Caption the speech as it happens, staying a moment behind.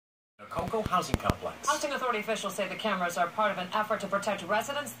Cocoa Housing Complex. Housing Authority officials say the cameras are part of an effort to protect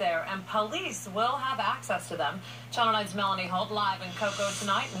residents there, and police will have access to them. Channel 9's Melanie Holt live in Cocoa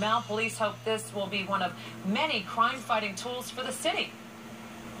tonight. Mel, police hope this will be one of many crime-fighting tools for the city.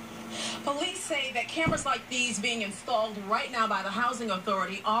 Police say that cameras like these being installed right now by the Housing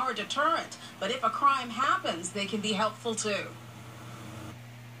Authority are a deterrent, but if a crime happens, they can be helpful too.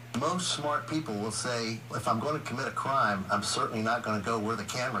 Most smart people will say, if I'm going to commit a crime, I'm certainly not going to go where the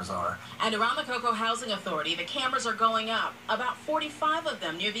cameras are. And around the Cocoa Housing Authority, the cameras are going up, about 45 of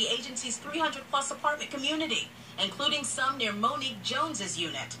them near the agency's 300-plus apartment community, including some near Monique Jones's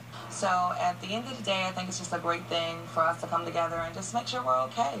unit. So at the end of the day, I think it's just a great thing for us to come together and just make sure we're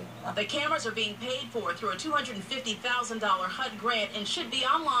okay. The cameras are being paid for through a $250,000 HUD grant and should be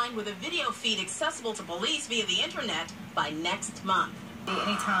online with a video feed accessible to police via the internet by next month.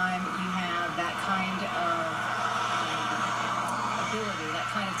 Anytime you have that kind of ability, that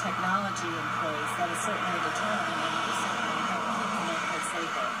kind of technology in place, that is certainly a deterrent, and it certainly help keep the neighborhood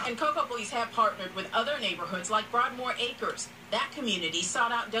safer. And Cocoa Police have partnered with other neighborhoods like Broadmoor Acres. That community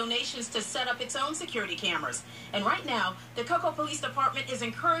sought out donations to set up its own security cameras. And right now, the Cocoa Police Department is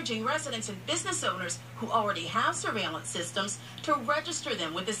encouraging residents and business owners who already have surveillance systems to register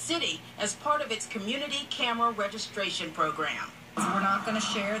them with the city as part of its community camera registration program. We're not going to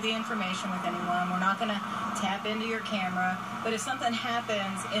share the information with anyone. We're not going to tap into your camera. But if something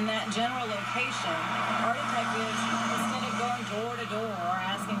happens in that general location, our detectives, instead of going door to door or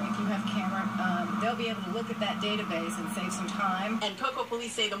asking if you have camera, they'll be able to look at that database and save some time. And Cocoa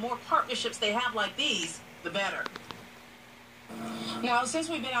Police say the more partnerships they have like these, the better. Now, since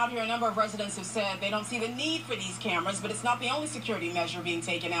we've been out here, a number of residents have said they don't see the need for these cameras, but it's not the only security measure being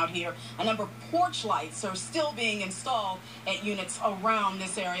taken out here. A number of porch lights are still being installed at units around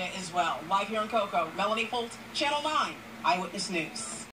this area as well. Live here in Cocoa, Melanie Holt, Channel 9 Eyewitness News.